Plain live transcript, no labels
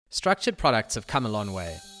Structured products have come a long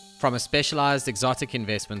way. From a specialized exotic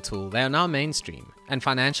investment tool, they are now mainstream, and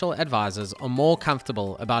financial advisors are more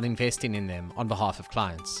comfortable about investing in them on behalf of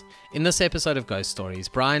clients. In this episode of Ghost Stories,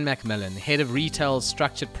 Brian McMillan, head of retail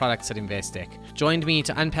structured products at Investec, joined me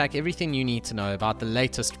to unpack everything you need to know about the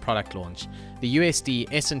latest product launch, the USD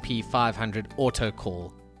S&P 500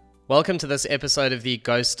 Autocall. Welcome to this episode of the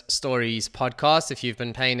Ghost Stories podcast. If you've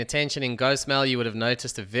been paying attention in Ghost Mail, you would have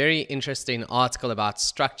noticed a very interesting article about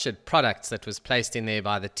structured products that was placed in there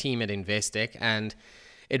by the team at Investec. And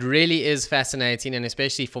it really is fascinating. And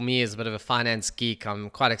especially for me as a bit of a finance geek, I'm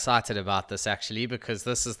quite excited about this actually, because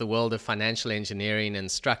this is the world of financial engineering and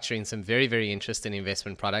structuring some very, very interesting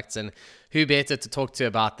investment products. And who better to talk to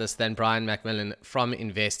about this than Brian McMillan from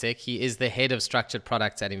Investec? He is the head of structured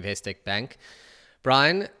products at Investec Bank.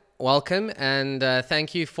 Brian, welcome, and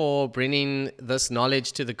thank you for bringing this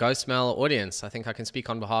knowledge to the Ghost Mail audience. I think I can speak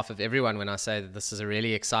on behalf of everyone when I say that this is a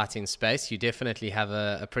really exciting space. You definitely have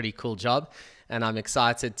a pretty cool job, and I'm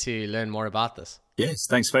excited to learn more about this. Yes,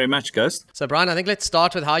 thanks very much, Ghost. So, Brian, I think let's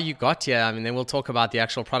start with how you got here. I mean, then we'll talk about the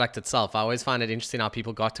actual product itself. I always find it interesting how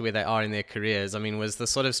people got to where they are in their careers. I mean, was the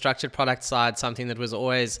sort of structured product side something that was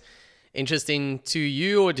always interesting to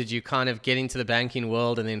you, or did you kind of get into the banking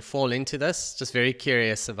world and then fall into this? Just very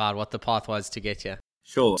curious about what the path was to get here.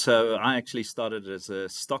 Sure. So I actually started as a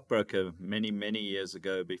stockbroker many, many years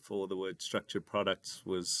ago before the word structured products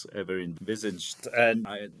was ever envisaged. And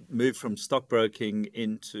I moved from stockbroking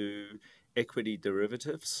into equity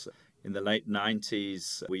derivatives. In the late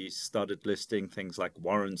 90s, we started listing things like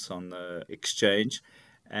warrants on the exchange.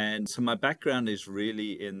 And so my background is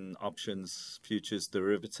really in options, futures,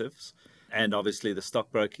 derivatives, and obviously the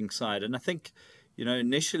stockbroking side. And I think,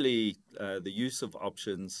 initially the use of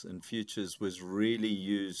options and futures was really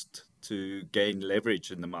used to gain leverage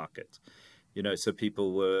in the market. So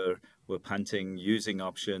people were punting, using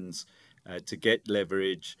options to get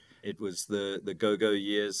leverage. It was the go-go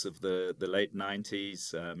years of the late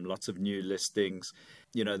 90s, lots of new listings.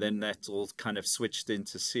 Then that all kind of switched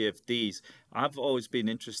into CFDs. I've always been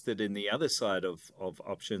interested in the other side of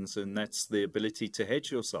options, and that's the ability to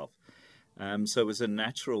hedge yourself. So it was a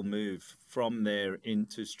natural move from there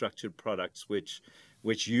into structured products, which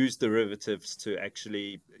use derivatives to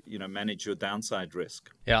actually, manage your downside risk.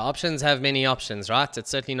 Yeah, options have many options, right? It's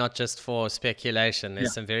certainly not just for speculation.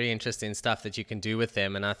 There's some very interesting stuff that you can do with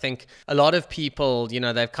them. And I think a lot of people,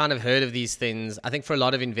 they've kind of heard of these things. I think for a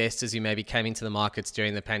lot of investors who maybe came into the markets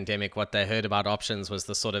during the pandemic, what they heard about options was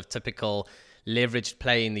the sort of typical leveraged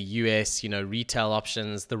play in the US, retail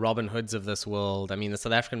options, the Robin Hoods of this world. I mean, the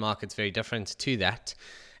South African market's very different to that.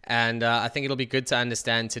 And I think it'll be good to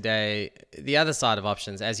understand today the other side of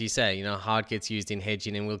options, as you say, how it gets used in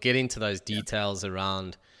hedging. And we'll get into those details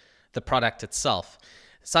around the product itself.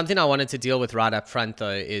 Something I wanted to deal with right up front, though,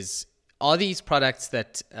 is are these products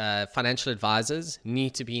that financial advisors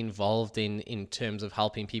need to be involved in terms of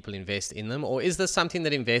helping people invest in them? Or is this something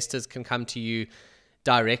that investors can come to you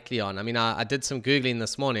directly on? I mean, I did some Googling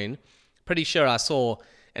this morning. Pretty sure I saw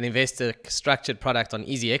an investor structured product on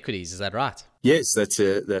Easy Equities. Is that right? Yes, that's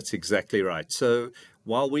exactly right. So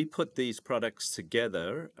while we put these products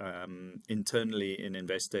together internally in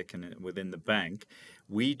Investec and within the bank,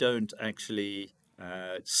 we don't actually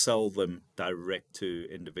sell them direct to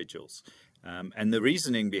individuals. And the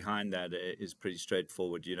reasoning behind that is pretty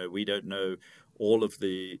straightforward. We don't know all of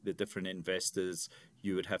the different investors.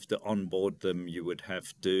 You would have to onboard them. You would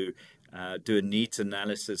have to do a needs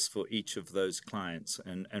analysis for each of those clients,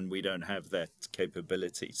 and we don't have that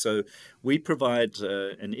capability. So we provide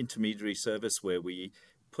an intermediary service where we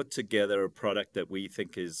put together a product that we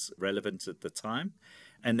think is relevant at the time,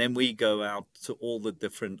 and then we go out to all the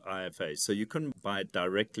different IFAs. So you couldn't buy it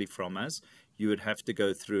directly from us. You would have to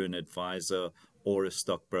go through an advisor or a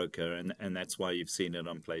stockbroker, and that's why you've seen it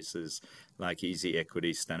on places like Easy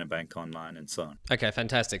Equity, Standard Bank Online, and so on. Okay,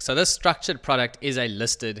 fantastic. So this structured product is a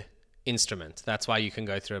listed instrument. That's why you can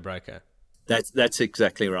go through a broker. That's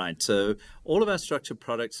exactly right. So all of our structured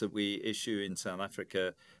products that we issue in South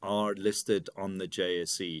Africa are listed on the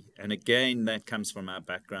JSE. And again, that comes from our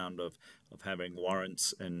background of having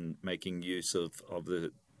warrants and making use of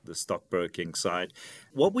the stockbroking side.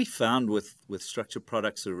 What we found with structured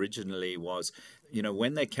products originally was,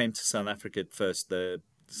 when they came to South Africa at first,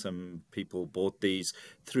 some people bought these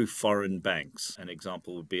through foreign banks. An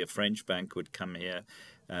example would be a French bank would come here,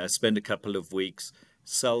 spend a couple of weeks,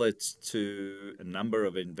 sell it to a number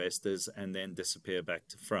of investors, and then disappear back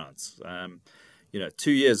to France.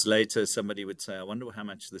 2 years later, somebody would say, I wonder how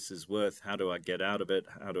much this is worth. How do I get out of it?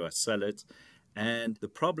 How do I sell it? And the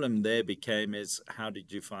problem there became is, how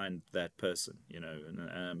did you find that person?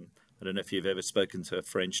 I don't know if you've ever spoken to a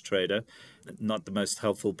French trader, not the most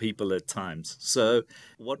helpful people at times. So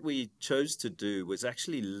what we chose to do was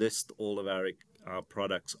actually list all of our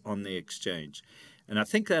products on the exchange. And I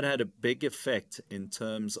think that had a big effect in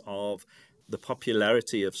terms of the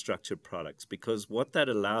popularity of structured products, because what that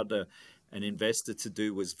allowed an investor to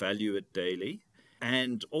do was value it daily.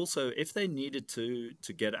 And also, if they needed to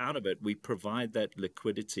get out of it, we provide that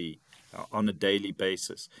liquidity on a daily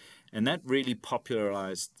basis. And that really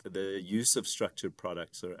popularized the use of structured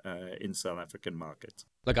products in South African markets.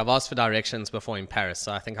 Look, I've asked for directions before in Paris,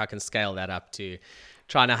 so I think I can scale that up to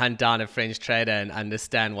trying to hunt down a French trader and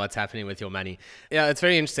understand what's happening with your money. Yeah, it's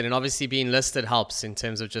very interesting. And obviously being listed helps in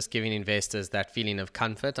terms of just giving investors that feeling of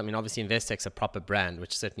comfort. I mean, obviously Investec's a proper brand,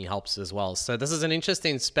 which certainly helps as well. So this is an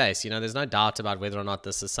interesting space. There's no doubt about whether or not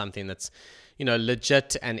this is something that's,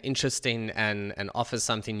 legit and interesting and offers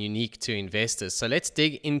something unique to investors. So let's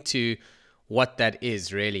dig into what that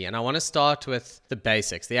is really. And I want to start with the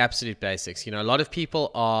basics, the absolute basics. A lot of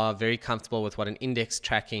people are very comfortable with what an index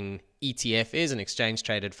tracking ETF is, an exchange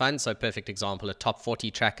traded fund. So perfect example, a top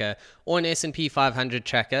 40 tracker or an S&P 500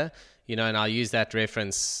 tracker, and I'll use that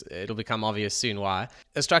reference. It'll become obvious soon why.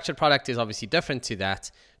 A structured product is obviously different to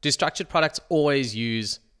that. Do structured products always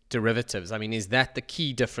use derivatives? I mean, is that the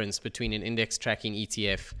key difference between an index tracking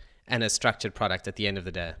ETF and a structured product at the end of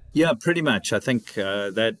the day? Yeah, pretty much. I think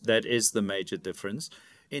that is the major difference.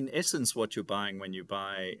 In essence, what you're buying when you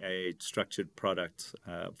buy a structured product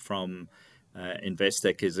from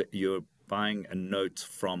Investec is you're buying a note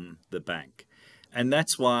from the bank. And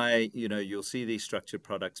that's why, you'll see these structured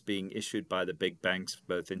products being issued by the big banks,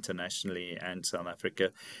 both internationally and South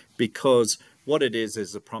Africa, because what it is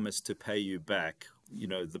a promise to pay you back,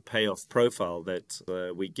 the payoff profile that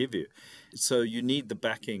we give you. So you need the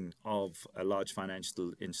backing of a large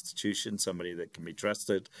financial institution, somebody that can be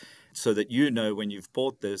trusted, so that when you've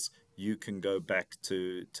bought this, you can go back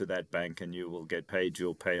to that bank and you will get paid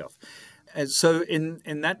your payoff. And so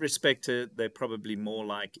in that respect, they're probably more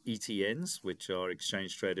like ETNs, which are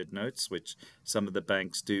exchange traded notes, which some of the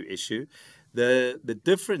banks do issue. The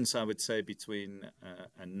difference, I would say, between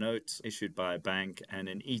a note issued by a bank and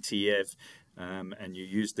an ETF, and you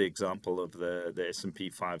used the example of the S&P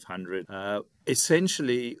 500,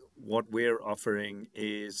 essentially what we're offering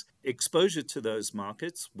is exposure to those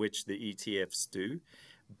markets, which the ETFs do,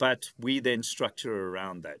 but we then structure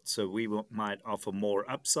around that. So we might offer more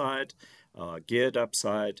upside, geared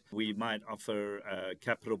upside. We might offer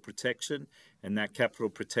capital protection, and that capital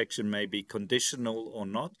protection may be conditional or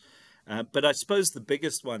not. But I suppose the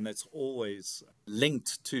biggest one that's always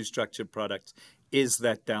linked to structured products is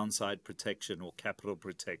that downside protection or capital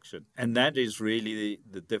protection. And that is really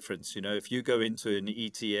the difference. If you go into an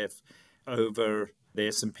ETF over the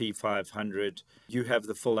S&P 500, you have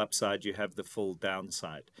the full upside, you have the full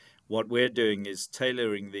downside. What we're doing is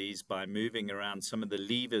tailoring these by moving around some of the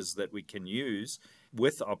levers that we can use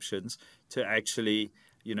with options to actually,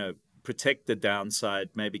 protect the downside,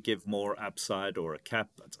 maybe give more upside or a cap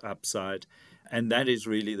upside. And that is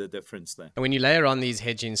really the difference there. And when you layer on these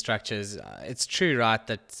hedging structures, it's true, right,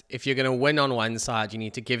 that if you're going to win on one side, you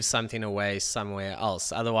need to give something away somewhere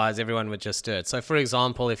else. Otherwise, everyone would just do it. So, for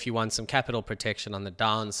example, if you want some capital protection on the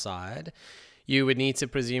downside, you would need to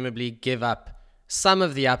presumably give up some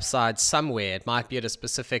of the upside somewhere. It might be at a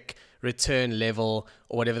specific return level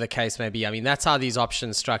or whatever the case may be. I mean, that's how these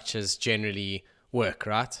option structures generally work,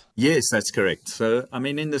 right? Yes, that's correct. So, I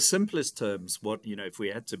mean, in the simplest terms, if we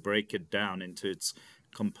had to break it down into its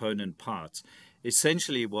component parts,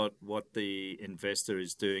 essentially what the investor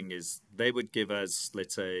is doing is they would give us,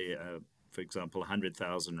 let's say, for example,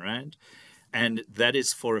 100,000 Rand, and that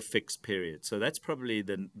is for a fixed period. So that's probably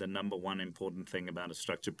the number one important thing about a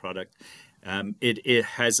structured product. It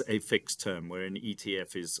has a fixed term, where an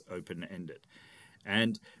ETF is open-ended.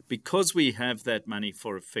 And because we have that money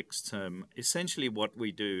for a fixed term, essentially what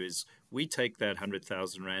we do is we take that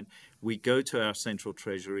 100,000 Rand, we go to our central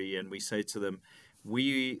treasury and we say to them,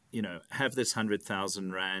 we have this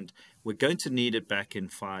 100,000 Rand, we're going to need it back in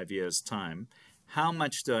 5 years' time. How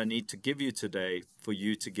much do I need to give you today for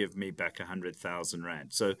you to give me back 100,000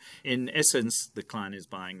 Rand? So in essence, the client is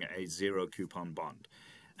buying a zero coupon bond.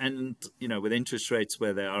 And, with interest rates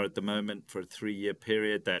where they are at the moment for a 3-year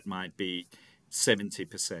period, that might be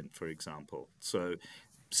 70%, for example. So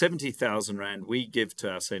 70,000 Rand we give to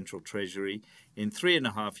our central treasury. In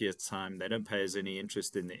 3.5 years' time, they don't pay us any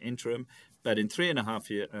interest in the interim, but in 3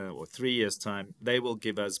 years' time, they will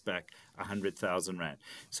give us back 100,000 Rand.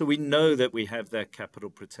 So we know that we have that capital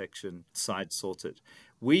protection side sorted.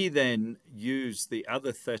 We then use the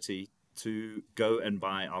other 30 to go and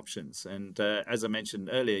buy options. And as I mentioned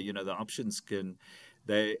earlier, the options can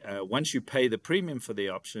once you pay the premium for the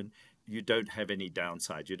option, you don't have any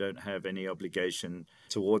downside. You don't have any obligation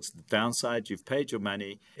towards the downside. You've paid your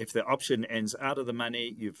money. If the option ends out of the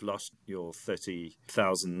money, you've lost your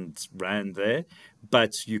 30,000 Rand there,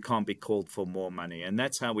 but you can't be called for more money. And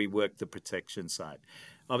that's how we work the protection side.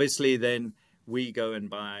 Obviously, then we go and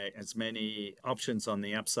buy as many options on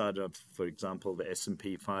the upside of, for example, the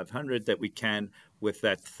S&P 500 that we can with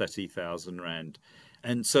that 30,000 Rand.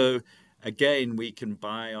 And so again, we can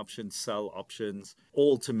buy options, sell options,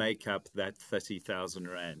 all to make up that 30,000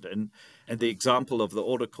 Rand. And the example of the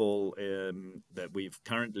Autocall that we've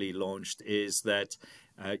currently launched is that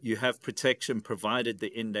you have protection provided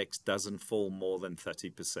the index doesn't fall more than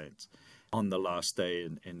 30% on the last day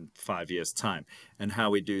in 5 years' time. And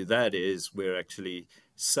how we do that is we're actually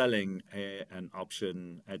selling an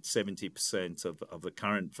option at 70% of the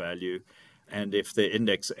current value. And if the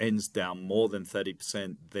index ends down more than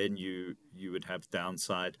 30%, then you would have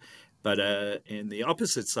downside. But in the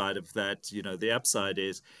opposite side of that, the upside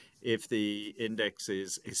is if the index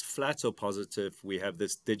is flat or positive, we have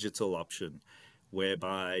this digital option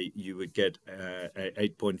whereby you would get a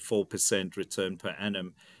 8.4% return per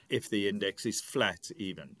annum if the index is flat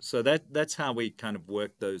even. So that's how we kind of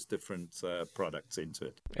work those different products into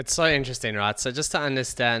it. It's so interesting, right? So just to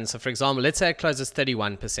understand, so for example, let's say it closes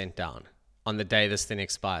 31% down on the day this thing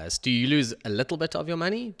expires. Do you lose a little bit of your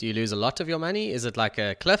money? Do you lose a lot of your money? Is it like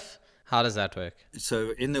a cliff? How does that work?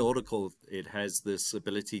 So in the Autocall, it has this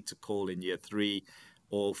ability to call in year 3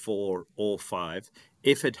 or 4 or 5.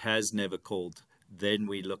 If it has never called, then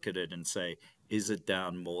we look at it and say, is it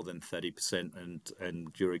down more than 30%? And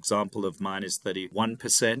your example of minus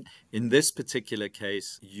 31%, in this particular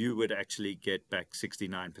case, you would actually get back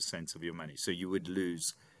 69% of your money. So you would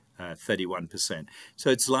lose 31%. So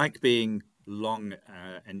it's like being long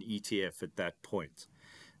an ETF at that point.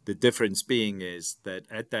 The difference being is that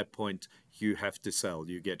at that point, you have to sell.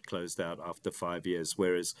 You get closed out after 5 years.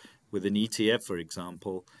 Whereas with an ETF, for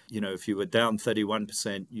example, if you were down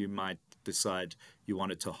 31%, you might decide you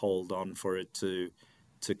wanted to hold on for it to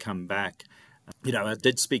come back. I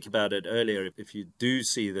did speak about it earlier. If you do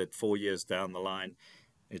see that 4 years down the line,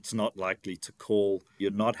 it's not likely to call, you're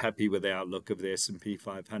not happy with the outlook of the S&P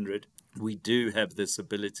 500, we do have this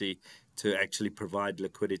ability to actually provide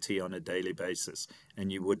liquidity on a daily basis,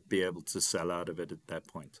 and you would be able to sell out of it at that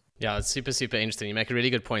point. Yeah, it's super, super interesting. You make a really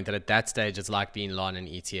good point that at that stage, it's like being long an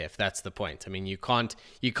ETF. That's the point. I mean, you can't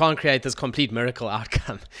create this complete miracle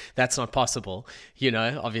outcome. That's not possible,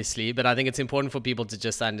 obviously. But I think it's important for people to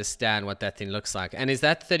just understand what that thing looks like. And is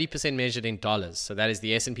that 30% measured in dollars? So that is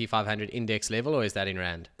the S&P 500 index level, or is that in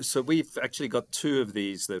Rand? So we've actually got 2 of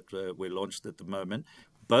these that we're launched at the moment.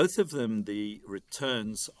 Both of them, the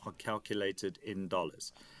returns are calculated in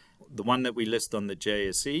dollars. The one that we list on the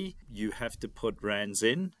JSE, you have to put Rands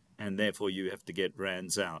in, and therefore you have to get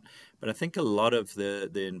Rands out. But I think a lot of the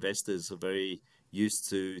investors are very used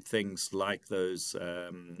to things like those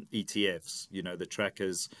ETFs, the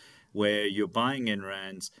trackers, where you're buying in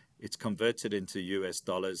Rands, it's converted into US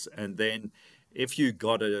dollars, and then if you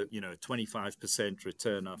got a 25%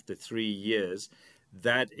 return after 3 years,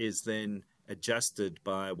 that is then adjusted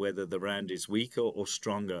by whether the Rand is weaker or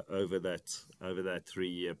stronger over that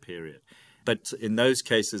 3-year period. But in those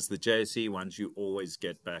cases, the JSE ones, you always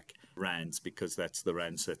get back Rands because that's the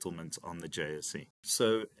Rand settlement on the JSE.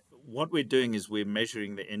 So what we're doing is we're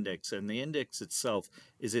measuring the index, and the index itself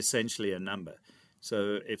is essentially a number.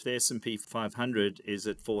 So if the S&P 500 is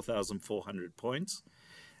at 4,400 points,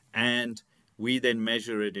 and we then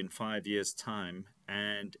measure it in 5 years' time,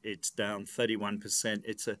 and it's down 31%,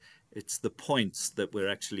 it's the points that we're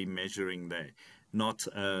actually measuring there. Not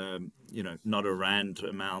not a Rand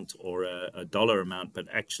amount or a dollar amount, but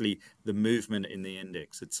actually the movement in the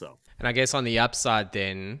index itself. And I guess on the upside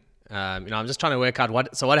then, I'm just trying to work out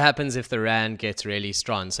what happens if the Rand gets really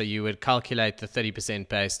strong. So you would calculate the 30%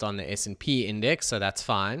 based on the S&P index, so that's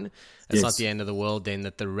fine. It's not the end of the world then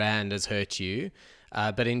that the Rand has hurt you.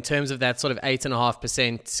 But in terms of that sort of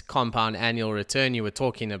 8.5% compound annual return you were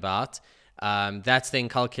talking about, that's then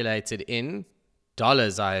calculated in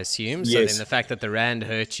dollars, I assume. So then the fact that the Rand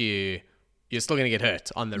hurt you, you're still going to get hurt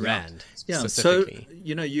on the Rand specifically.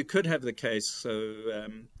 So, you could have the case. So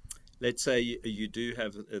let's say you do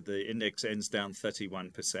have the index ends down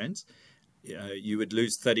 31%. You would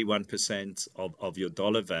lose 31% of your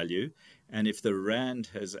dollar value. And if the Rand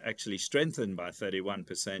has actually strengthened by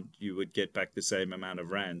 31%, you would get back the same amount of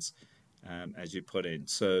Rands as you put in.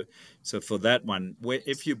 So for that one,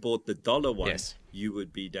 if you bought the dollar one, you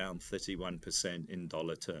would be down 31% in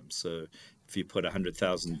dollar terms. So if you put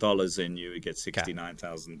 $100,000 in, you would get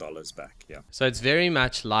 $69,000 back. Yeah. So it's very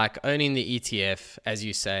much like owning the ETF, as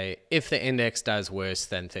you say. If the index does worse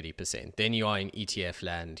than 30%, then you are in ETF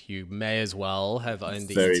land. You may as well have owned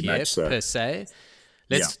the Very ETF much so. per se.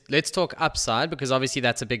 Let's talk upside, because obviously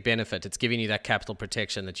that's a big benefit. It's giving you that capital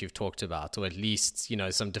protection that you've talked about, or at least,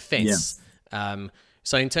 some defense. Yeah.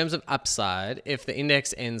 So in terms of upside, if the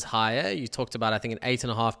index ends higher, you talked about, I think, an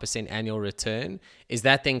 8.5% annual return. Is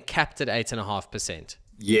that then capped at 8.5%?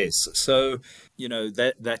 Yes. So,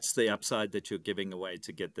 that's the upside that you're giving away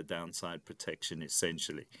to get the downside protection,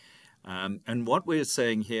 essentially. And what we're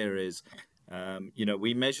saying here is,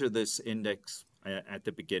 we measure this index at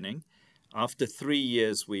the beginning. After 3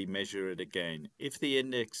 years, we measure it again. If the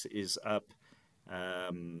index is up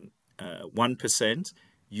 1%,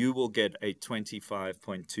 you will get a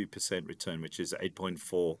 25.2% return, which is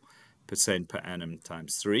 8.4% per annum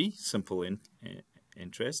times 3, simple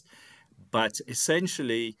interest. But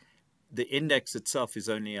essentially, the index itself is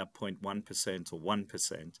only up 0.1% or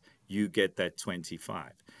 1%. You get that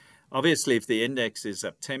 25. Obviously, if the index is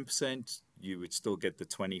up 10%, you would still get the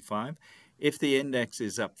 25. If the index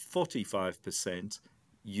is up 45%,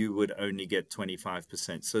 you would only get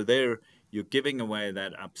 25%. So there, you're giving away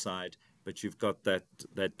that upside, but you've got that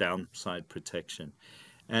downside protection.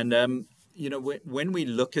 And when we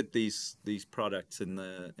look at these products in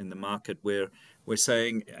the market, we're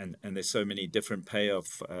saying, and there's so many different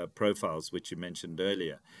payoff profiles, which you mentioned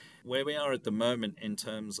earlier, where we are at the moment in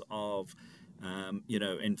terms of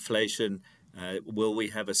inflation. Will we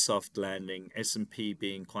have a soft landing? S&P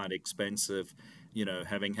being quite expensive,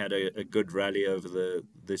 having had a good rally over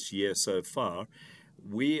this year so far.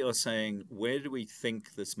 We are saying, where do we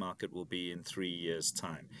think this market will be in 3 years'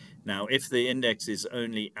 time? Now, if the index is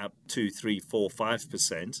only up 2, 3, 4,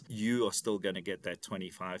 5%, you are still going to get that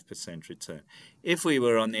 25% return. If we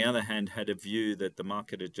were, on the other hand, had a view that the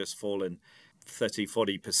market had just fallen 30,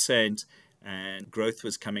 40%, and growth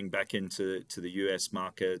was coming back into the US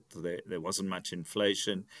market, there wasn't much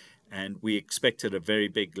inflation, and we expected a very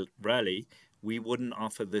big rally, we wouldn't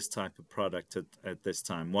offer this type of product at this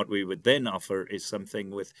time. What we would then offer is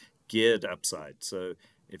something with geared upside. So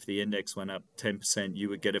if the index went up 10%, you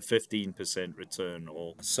would get a 15% return,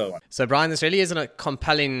 or so on. So Brian, this really isn't a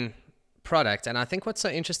compelling product. And I think what's so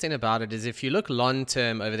interesting about it is if you look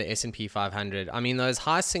long-term over the S&P 500, I mean, those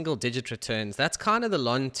high single-digit returns, that's kind of the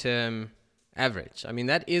long-term average. I mean,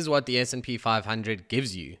 that is what the S&P 500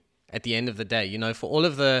 gives you at the end of the day. For all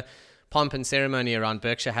of the pomp and ceremony around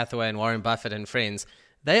Berkshire Hathaway and Warren Buffett and friends,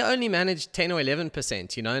 they only manage 10 or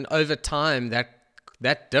 11%, and over time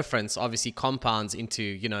that difference obviously compounds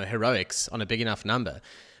into, heroics on a big enough number.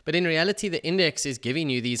 But in reality, the index is giving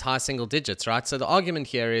you these high single digits, right? So the argument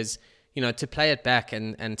here is, to play it back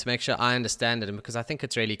and to make sure I understand it, and because I think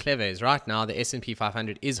it's really clever, is right now the S&P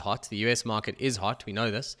 500 is hot, the US market is hot, we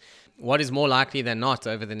know this. What is more likely than not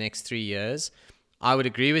over the next 3 years? I would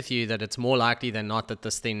agree with you that it's more likely than not that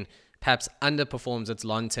this thing perhaps underperforms its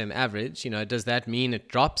long-term average. Does that mean it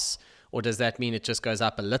drops, or does that mean it just goes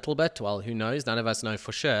up a little bit? Well, who knows? None of us know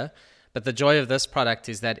for sure. But the joy of this product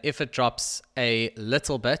is that if it drops a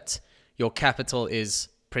little bit, your capital is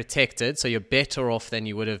protected, so you're better off than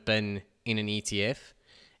you would have been in an ETF.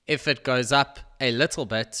 If it goes up a little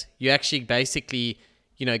bit, you actually basically,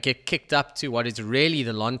 get kicked up to what is really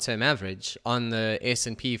the long-term average on the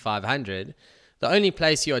S&P 500. The only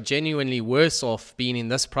place you are genuinely worse off being in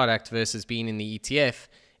this product versus being in the ETF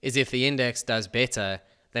is if the index does better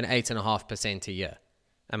than 8.5% a year.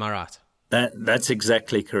 Am I right? That's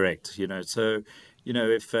exactly correct. So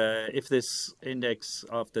if this index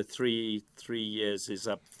after three years is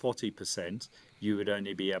up 40%, you would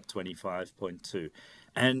only be up 25.2.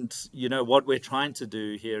 And what we're trying to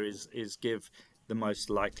do here is give the most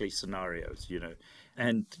likely scenarios.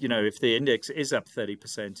 And, if the index is up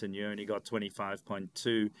 30% and you only got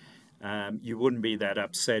 25.2, you wouldn't be that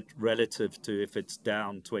upset relative to if it's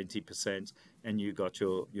down 20% and you got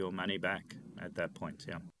your money back at that point.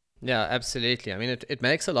 Yeah. Yeah, absolutely. I mean, it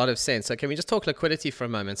makes a lot of sense. So can we just talk liquidity for a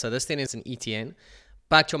moment? So this thing is an ETN,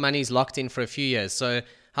 but your money's locked in for a few years. So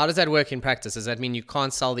how does that work in practice? Does that mean you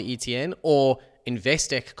can't sell the ETN, or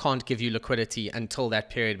Investec can't give you liquidity until that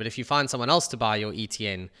period, but if you find someone else to buy your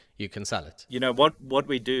ETN, you can sell it? What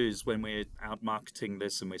we do is, when we're out marketing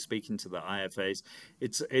this and we're speaking to the IFAs,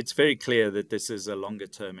 it's very clear that this is a longer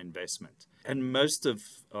term investment. And most of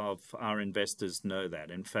our investors know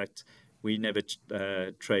that. In fact, we never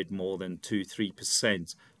trade more than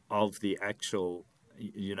 2-3% of the actual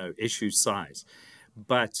issue size.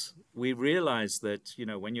 But we realize that,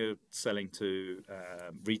 when you're selling to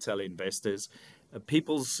retail investors,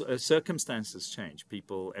 people's circumstances change.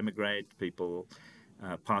 People emigrate, people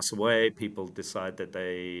pass away, people decide that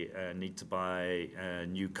they need to buy a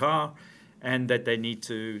new car and that they need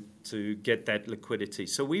to get that liquidity.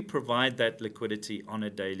 So we provide that liquidity on a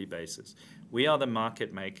daily basis. We are the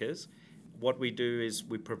market makers. What we do is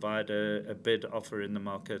we provide a bid offer in the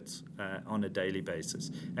market on a daily basis.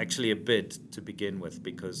 Actually, a bid to begin with,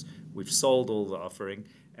 because we've sold all the offering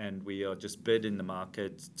and we are just bid in the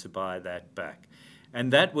market to buy that back.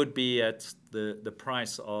 And that would be at the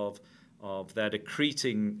price of that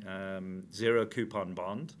accreting zero coupon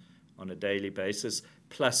bond on a daily basis,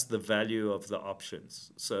 plus the value of the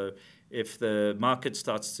options. So if the market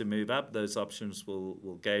starts to move up, those options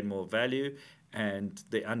will gain more value, and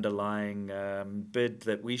the underlying bid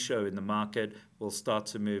that we show in the market will start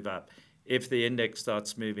to move up. If the index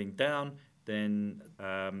starts moving down, then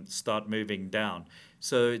start moving down.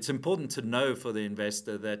 So it's important to know for the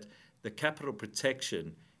investor that the capital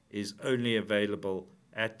protection is only available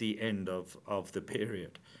at the end of the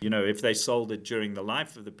period. If they sold it during the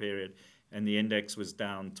life of the period and the index was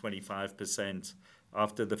down 25%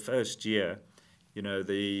 after the first year,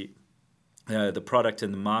 the product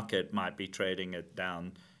in the market might be trading at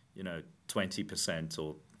down, 20%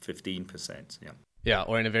 or 15%. Yeah. Yeah,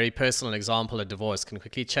 or in a very personal example, a divorce can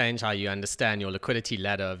quickly change how you understand your liquidity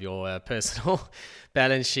ladder of your personal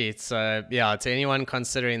balance sheet. So yeah, to anyone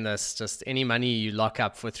considering this, just any money you lock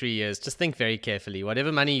up for 3 years, just think very carefully.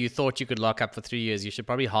 Whatever money you thought you could lock up for 3 years, you should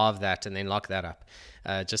probably halve that and then lock that up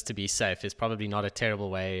just to be safe. It's probably not a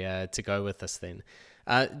terrible way to go with this then.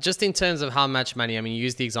 Just in terms of how much money, I mean, you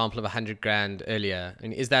used the example of 100 grand earlier. I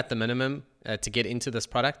mean, is that the minimum to get into this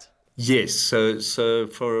product? Yes, so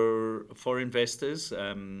for investors,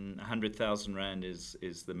 100,000 rand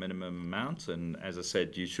is the minimum amount, and as I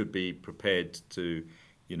said, you should be prepared to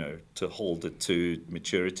hold it to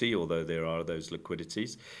maturity, although there are those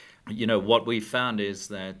liquidities. What we found is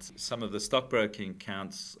that some of the stockbroking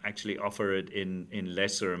accounts actually offer it in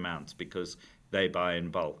lesser amounts because they buy in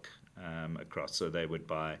bulk across, so they would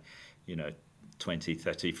buy 20,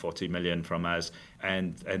 30, 40 million from us,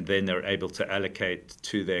 and then they're able to allocate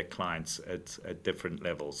to their clients at different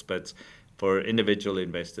levels. But for individual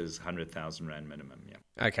investors, 100,000 rand minimum. Yeah.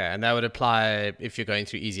 Okay, and that would apply if you're going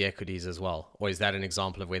through easy equities as well, or is that an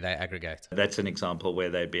example of where they aggregate? That's an example where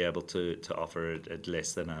they'd be able to offer it at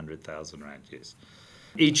less than 100,000 rand. Yes.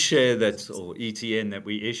 Each share or ETN that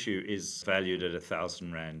we issue is valued at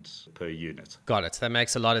 1,000 rand per unit. Got it. That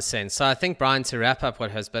makes a lot of sense. So I think, Brian, to wrap up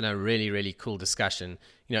what has been a really, really cool discussion,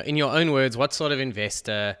 in your own words, what sort of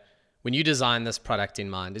investor, when you design this product in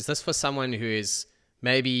mind, is this for someone who is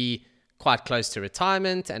maybe quite close to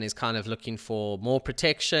retirement and is kind of looking for more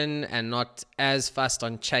protection and not as fussed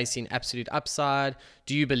on chasing absolute upside?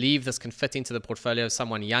 Do you believe this can fit into the portfolio of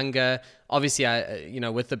someone younger? Obviously,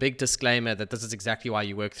 with the big disclaimer that this is exactly why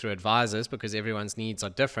you work through advisors, because everyone's needs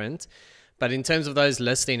are different. But in terms of those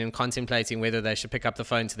listening and contemplating whether they should pick up the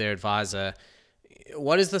phone to their advisor,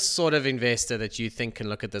 what is the sort of investor that you think can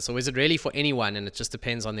look at this? Or is it really for anyone and it just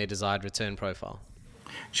depends on their desired return profile?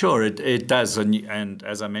 Sure, it does, and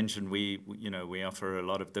as I mentioned, we offer a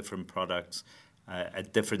lot of different products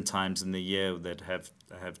at different times in the year that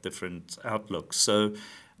have different outlooks. So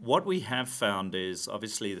what we have found is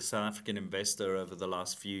obviously the South African investor over the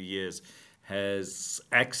last few years has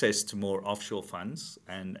access to more offshore funds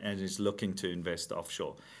and is looking to invest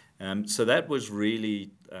offshore. So that was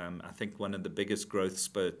really, I think, one of the biggest growth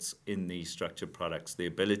spurts in these structured products, the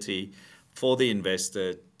ability for the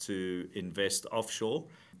investor to invest offshore,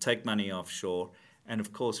 take money offshore. And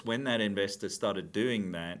of course, when that investor started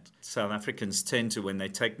doing that, South Africans tend to, when they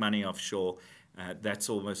take money offshore, that's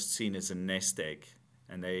almost seen as a nest egg.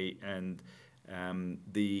 And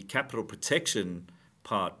the capital protection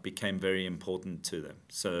part became very important to them.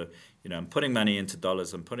 So, I'm putting money into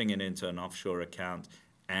dollars, I'm putting it into an offshore account,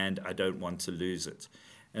 and I don't want to lose it.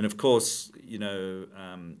 And of course,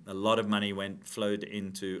 a lot of money flowed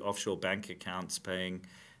into offshore bank accounts paying,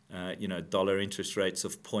 dollar interest rates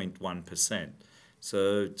of 0.1%.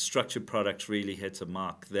 So structured products really hit a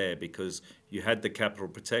mark there because you had the capital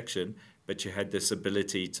protection, but you had this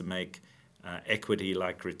ability to make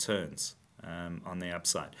equity-like returns on the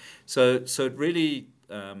upside. So it really,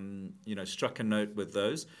 struck a note with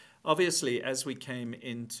those. Obviously, as we came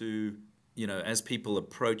into, as people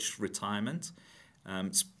approach retirement,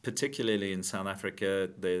 particularly in South Africa,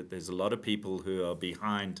 there's a lot of people who are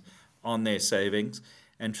behind on their savings,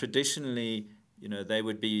 and traditionally, they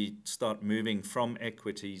would start moving from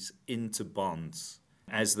equities into bonds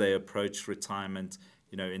as they approach retirement.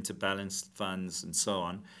 into balanced funds and so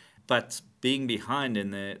on. But being behind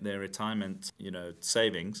in their retirement,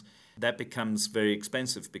 savings, that becomes very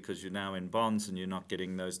expensive because you're now in bonds and you're not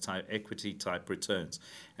getting those equity type returns.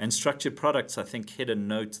 And structured products, I think, hit a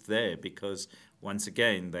note there because once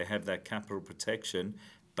again, they have that capital protection,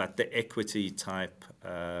 but the equity type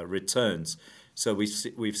returns. So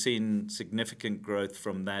we've seen significant growth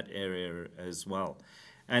from that area as well.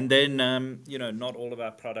 And then, not all of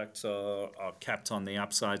our products are capped on the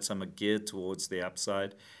upside. Some are geared towards the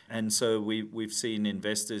upside. And so we've seen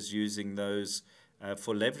investors using those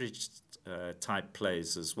for leverage type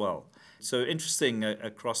plays as well. So interesting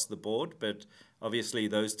across the board, but obviously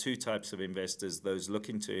those two types of investors, those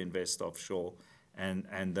looking to invest offshore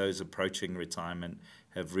and those approaching retirement,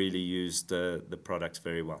 have really used the products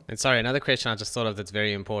very well. And sorry, another question I just thought of that's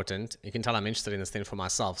very important. You can tell I'm interested in this thing for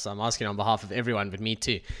myself, so I'm asking on behalf of everyone, but me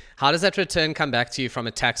too. How does that return come back to you from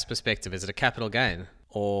a tax perspective? Is it a capital gain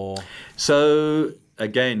or? So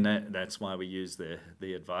again, that's why we use the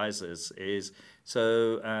advisors.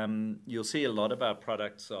 You'll see a lot of our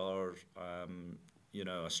products are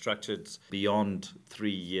structured beyond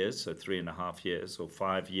 3 years, so 3.5 years or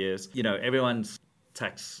 5 years. Everyone's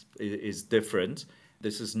tax is different.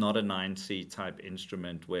 This is not a 9C type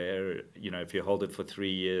instrument where, if you hold it for 3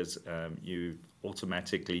 years, you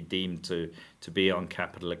automatically deemed to be on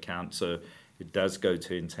capital account. So it does go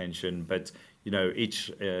to intention, but, each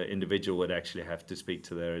individual would actually have to speak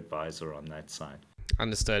to their advisor on that side.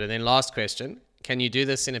 Understood. And then last question, can you do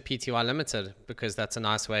this in a PTY limited? Because that's a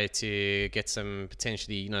nice way to get some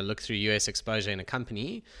potentially, look through US exposure in a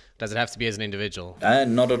company. Does it have to be as an individual?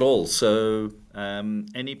 Not at all. So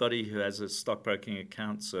anybody who has a stockbroking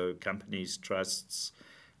account, so companies, trusts,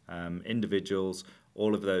 individuals,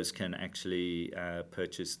 all of those can actually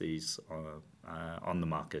purchase these on the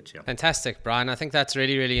market. Yeah. Fantastic, Brian. I think that's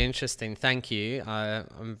really, really interesting. Thank you.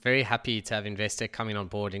 I'm very happy to have Investec coming on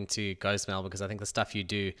board into Ghostmail because I think the stuff you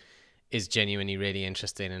do is genuinely really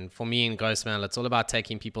interesting. And for me in Ghostmail, it's all about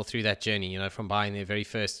taking people through that journey, from buying their very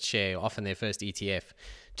first share, often their first ETF,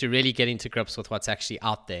 to really getting to grips with what's actually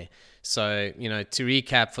out there. So, to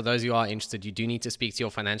recap, for those who are interested, you do need to speak to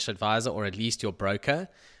your financial advisor or at least your broker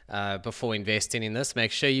before investing in this.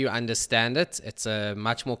 Make sure you understand it. It's a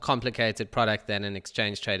much more complicated product than an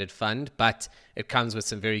exchange-traded fund, but it comes with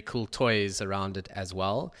some very cool toys around it as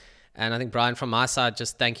well. And I think, Brian, from my side,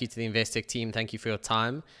 just thank you to the Investec team. Thank you for your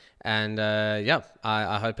time. And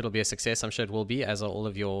I hope it'll be a success. I'm sure it will be, as are all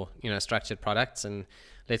of your structured products. And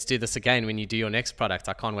let's do this again when you do your next product.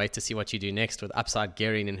 I can't wait to see what you do next with upside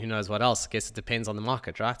gearing and who knows what else. I guess it depends on the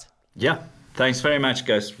market, right? Yeah. Thanks very much,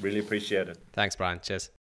 Ghost. Really appreciate it. Thanks, Brian. Cheers.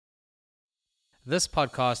 This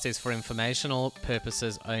podcast is for informational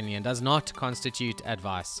purposes only and does not constitute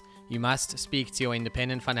advice. You must speak to your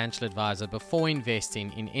independent financial advisor before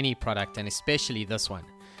investing in any product, and especially this one.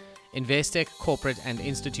 Investec Corporate and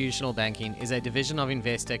Institutional Banking is a division of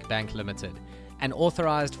Investec Bank Limited, an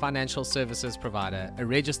authorized financial services provider, a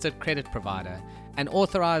registered credit provider, an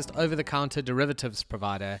authorized over-the-counter derivatives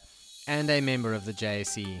provider, and a member of the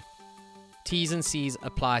JSE. T's and C's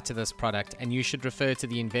apply to this product, and you should refer to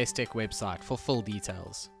the Investec website for full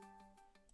details.